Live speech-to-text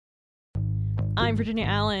I'm Virginia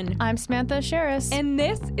Allen. I'm Samantha Sherris. And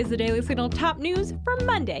this is the Daily Signal top news for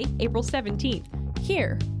Monday, April 17th.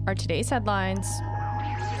 Here are today's headlines.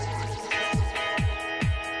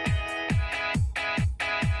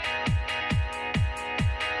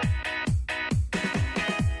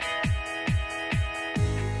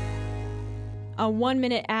 A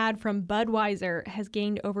 1-minute ad from Budweiser has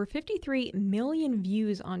gained over 53 million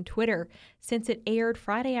views on Twitter since it aired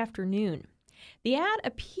Friday afternoon. The ad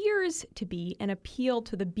appears to be an appeal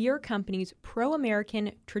to the beer company's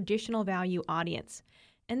pro-American traditional value audience,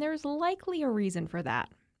 and there's likely a reason for that.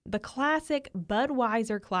 The classic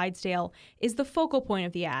Budweiser Clydesdale is the focal point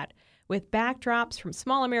of the ad, with backdrops from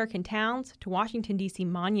small American towns to Washington, D.C.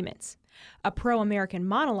 monuments. A pro-American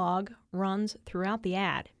monologue runs throughout the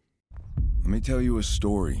ad. Let me tell you a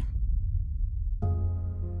story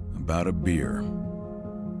about a beer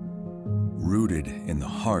rooted in the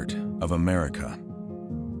heart of America,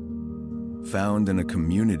 found in a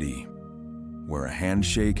community where a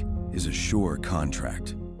handshake is a sure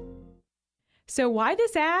contract. So why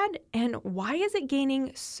this ad, and why is it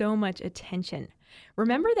gaining so much attention?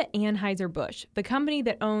 Remember that Anheuser-Busch, the company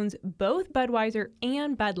that owns both Budweiser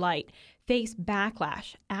and Bud Light, faced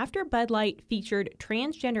backlash after Bud Light featured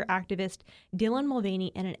transgender activist Dylan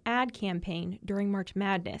Mulvaney in an ad campaign during March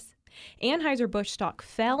Madness. Anheuser-Busch stock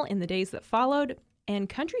fell in the days that followed, and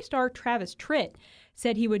country star Travis Tritt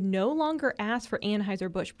said he would no longer ask for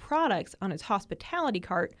Anheuser-Busch products on his hospitality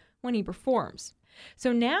cart when he performs.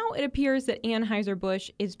 So now it appears that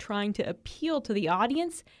Anheuser-Busch is trying to appeal to the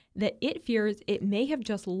audience that it fears it may have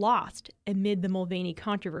just lost amid the Mulvaney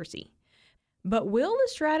controversy. But will the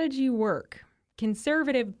strategy work?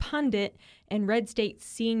 Conservative pundit and Red State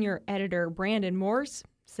senior editor Brandon Morse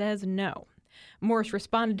says no. Morse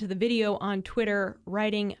responded to the video on Twitter,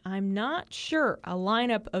 writing, "I'm not sure a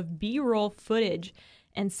lineup of B-roll footage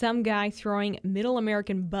and some guy throwing middle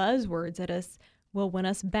American buzzwords at us will win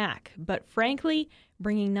us back. But frankly,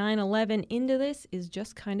 bringing 9/11 into this is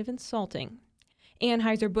just kind of insulting."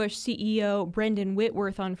 Anheuser-Busch CEO Brendan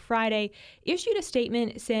Whitworth on Friday issued a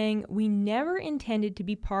statement saying, "We never intended to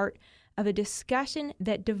be part of a discussion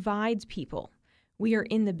that divides people. We are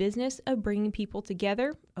in the business of bringing people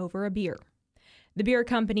together over a beer." The beer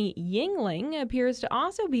company Yuengling appears to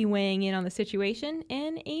also be weighing in on the situation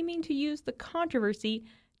and aiming to use the controversy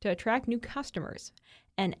to attract new customers.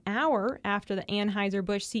 An hour after the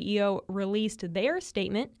Anheuser-Busch CEO released their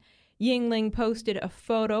statement, Yuengling posted a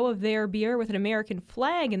photo of their beer with an American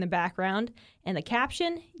flag in the background and the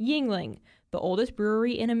caption, "Yuengling, the oldest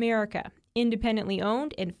brewery in America, independently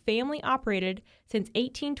owned and family operated since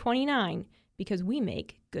 1829 because we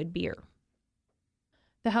make good beer."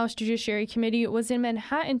 The House Judiciary Committee was in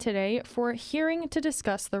Manhattan today for a hearing to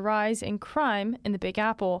discuss the rise in crime in the Big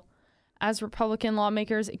Apple. As Republican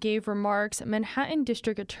lawmakers gave remarks, Manhattan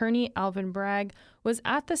District Attorney Alvin Bragg was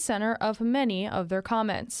at the center of many of their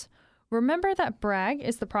comments. Remember that Bragg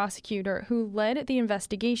is the prosecutor who led the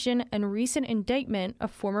investigation and recent indictment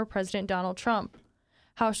of former President Donald Trump.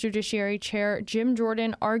 House Judiciary Chair Jim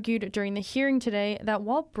Jordan argued during the hearing today that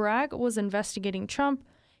while Bragg was investigating Trump,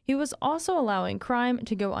 he was also allowing crime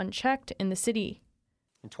to go unchecked in the city.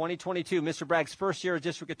 In 2022, Mr. Bragg's first year as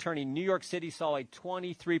district attorney, New York City saw a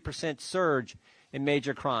 23% surge in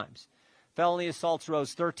major crimes. Felony assaults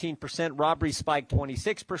rose 13%, robberies spiked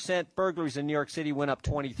 26%, burglaries in New York City went up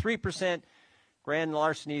 23%, grand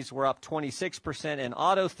larcenies were up 26%, and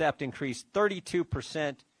auto theft increased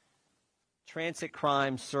 32%. Transit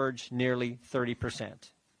crime surged nearly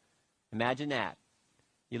 30%. Imagine that.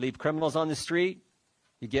 You leave criminals on the street,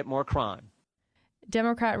 you get more crime.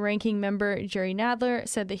 Democrat ranking member Jerry Nadler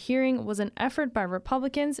said the hearing was an effort by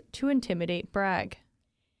Republicans to intimidate Bragg.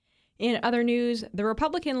 In other news, the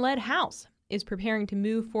Republican-led House is preparing to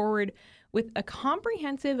move forward with a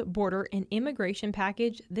comprehensive border and immigration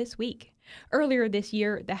package this week. Earlier this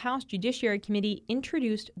year, the House Judiciary Committee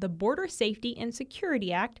introduced the Border Safety and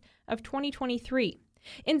Security Act of 2023.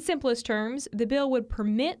 In simplest terms, the bill would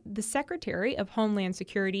permit the Secretary of Homeland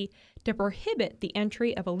Security to prohibit the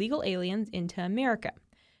entry of illegal aliens into America.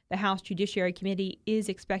 The House Judiciary Committee is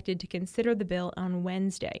expected to consider the bill on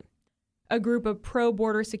Wednesday. A group of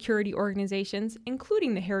pro-border security organizations,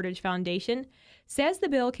 including the Heritage Foundation, says the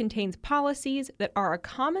bill contains policies that are a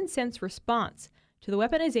common-sense response to the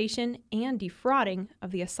weaponization and defrauding of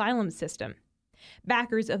the asylum system.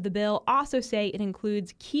 Backers of the bill also say it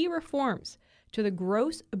includes key reforms to the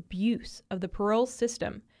gross abuse of the parole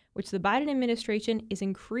system, which the Biden administration is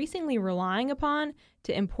increasingly relying upon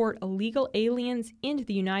to import illegal aliens into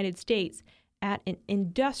the United States at an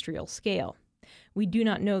industrial scale. We do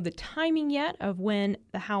not know the timing yet of when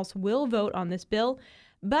the House will vote on this bill,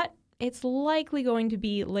 but it's likely going to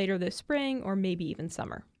be later this spring or maybe even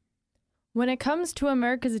summer. When it comes to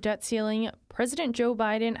America's debt ceiling, President Joe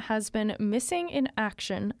Biden has been missing in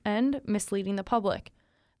action and misleading the public.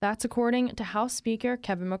 That's according to House Speaker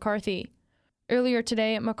Kevin McCarthy. Earlier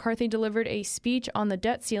today, McCarthy delivered a speech on the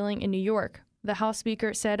debt ceiling in New York. The House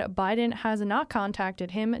Speaker said Biden has not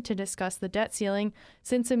contacted him to discuss the debt ceiling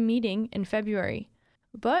since a meeting in February.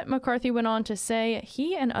 But McCarthy went on to say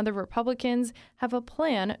he and other Republicans have a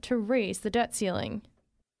plan to raise the debt ceiling.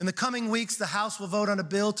 In the coming weeks, the House will vote on a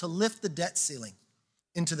bill to lift the debt ceiling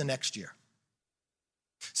into the next year.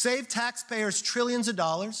 Save taxpayers trillions of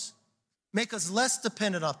dollars, make us less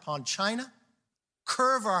dependent upon China,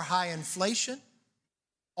 curb our high inflation,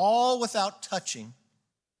 all without touching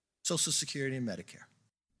Social Security and Medicare.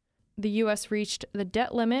 The U.S. reached the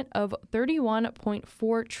debt limit of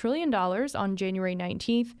 $31.4 trillion on January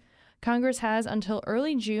 19th. Congress has until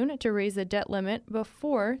early June to raise the debt limit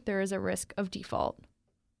before there is a risk of default.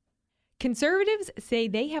 Conservatives say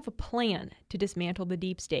they have a plan to dismantle the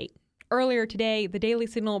deep state. Earlier today, the Daily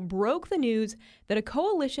Signal broke the news that a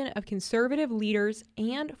coalition of conservative leaders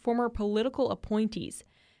and former political appointees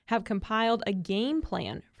have compiled a game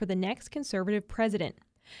plan for the next conservative president.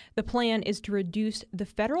 The plan is to reduce the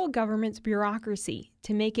federal government's bureaucracy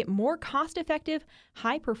to make it more cost-effective,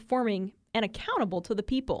 high-performing, and accountable to the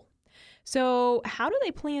people. So how do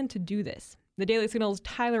they plan to do this? The Daily Signal's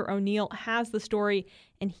Tyler O'Neill has the story,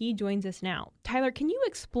 and he joins us now. Tyler, can you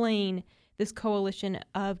explain this coalition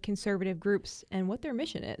of conservative groups and what their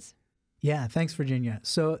mission is? Yeah, thanks, Virginia.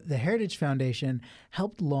 So the Heritage Foundation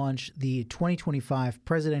helped launch the 2025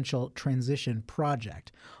 Presidential Transition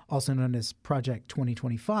Project, also known as Project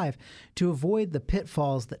 2025, to avoid the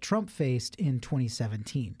pitfalls that Trump faced in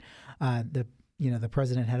 2017. The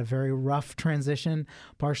president had a very rough transition,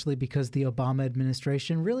 partially because the Obama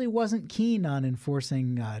administration really wasn't keen on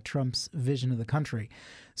enforcing Trump's vision of the country.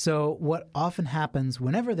 So what often happens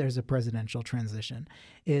whenever there's a presidential transition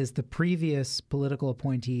is the previous political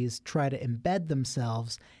appointees try to embed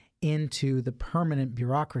themselves into the permanent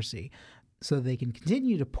bureaucracy so they can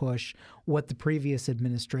continue to push what the previous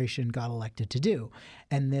administration got elected to do.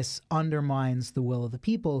 And this undermines the will of the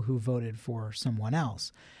people who voted for someone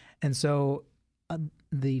else. And so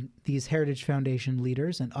these Heritage Foundation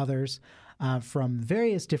leaders and others from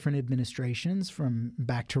various different administrations, from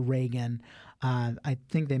back to Reagan. I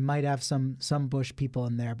think they might have some Bush people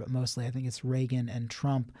in there, but mostly I think it's Reagan and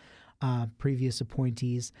Trump, previous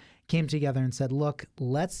appointees, came together and said, look,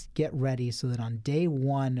 let's get ready so that on day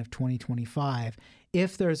one of 2025,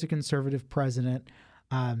 if there's a conservative president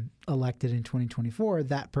elected in 2024,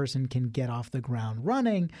 that person can get off the ground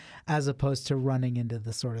running, as opposed to running into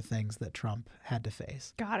the sort of things that Trump had to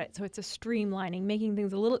face. Got it. So it's a streamlining, making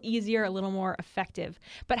things a little easier, a little more effective.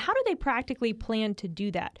 But how do they practically plan to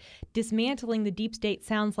do that? Dismantling the deep state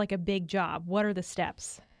sounds like a big job. What are the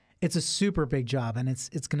steps? It's a super big job, and it's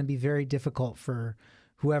going to be very difficult for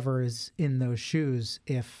whoever is in those shoes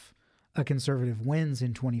if a conservative wins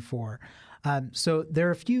in 24. So there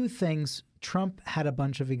are a few things. Trump had a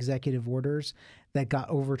bunch of executive orders that got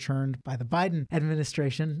overturned by the Biden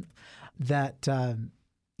administration that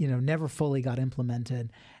never fully got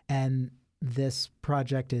implemented, and this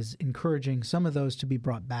project is encouraging some of those to be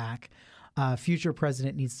brought back. Future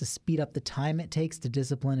president needs to speed up the time it takes to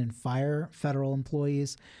discipline and fire federal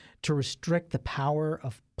employees, to restrict the power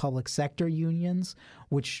of public sector unions,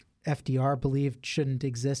 which FDR believed shouldn't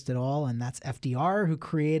exist at all, and that's FDR who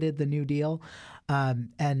created the New Deal,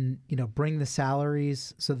 and bring the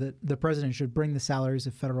salaries, so that the president should bring the salaries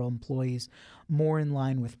of federal employees more in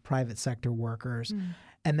line with private sector workers.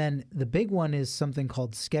 And then the big one is something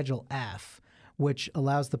called Schedule F, which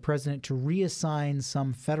allows the president to reassign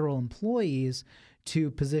some federal employees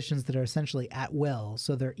to positions that are essentially at will,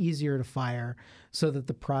 so they're easier to fire, so that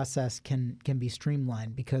the process can be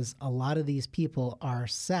streamlined, because a lot of these people are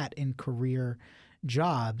set in career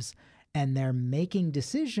jobs and they're making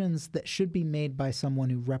decisions that should be made by someone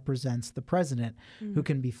who represents the president, who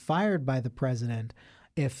can be fired by the president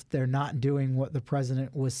if they're not doing what the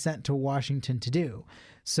president was sent to Washington to do.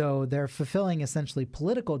 So they're fulfilling essentially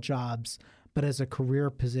political jobs, but as a career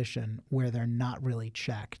position where they're not really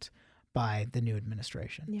checked by the new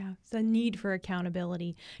administration. Yeah, it's a need for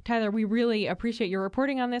accountability. Tyler, we really appreciate your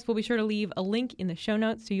reporting on this. We'll be sure to leave a link in the show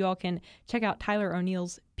notes so you all can check out Tyler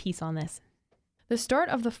O'Neill's piece on this. The start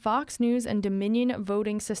of the Fox News and Dominion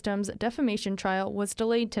voting systems defamation trial was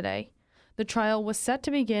delayed today. The trial was set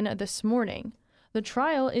to begin this morning. The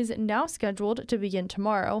trial is now scheduled to begin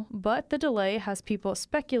tomorrow, but the delay has people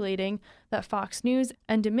speculating that Fox News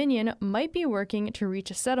and Dominion might be working to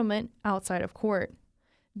reach a settlement outside of court.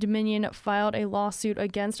 Dominion filed a lawsuit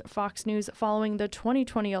against Fox News following the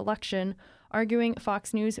 2020 election, arguing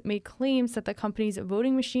Fox News made claims that the company's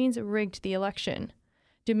voting machines rigged the election.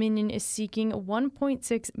 Dominion is seeking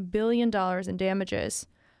 $1.6 billion in damages.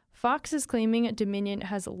 Fox is claiming Dominion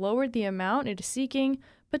has lowered the amount it is seeking,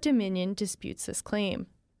 but Dominion disputes this claim.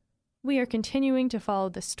 We are continuing to follow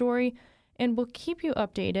this story and will keep you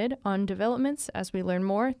updated on developments as we learn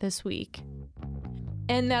more this week.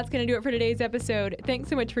 And that's going to do it for today's episode. Thanks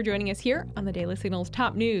so much for joining us here on the Daily Signal's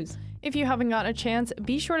Top News. If you haven't got a chance,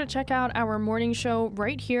 be sure to check out our morning show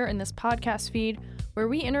right here in this podcast feed, where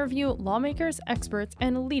we interview lawmakers, experts,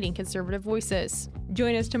 and leading conservative voices.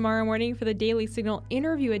 Join us tomorrow morning for the Daily Signal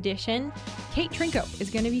interview edition. Kate Trinko is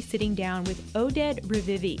going to be sitting down with Oded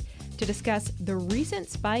Revivi to discuss the recent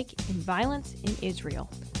spike in violence in Israel.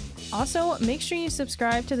 Also, make sure you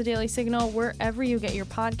subscribe to the Daily Signal wherever you get your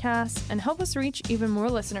podcasts and help us reach even more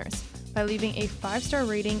listeners by leaving a 5-star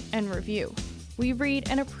rating and review. We read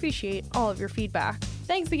and appreciate all of your feedback.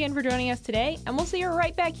 Thanks again for joining us today, and we'll see you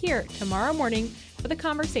right back here tomorrow morning for the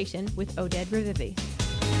conversation with Oded Revivi.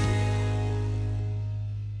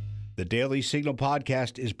 The Daily Signal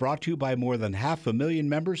podcast is brought to you by more than 500,000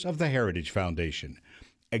 members of the Heritage Foundation.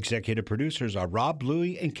 Executive producers are Rob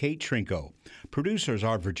Bluey and Kate Trinko. Producers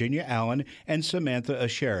are Virginia Allen and Samantha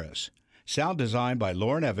Asheris. Sound design by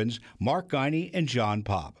Lauren Evans, Mark Guiney, and John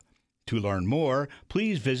Popp. To learn more,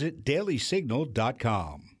 please visit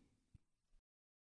dailysignal.com.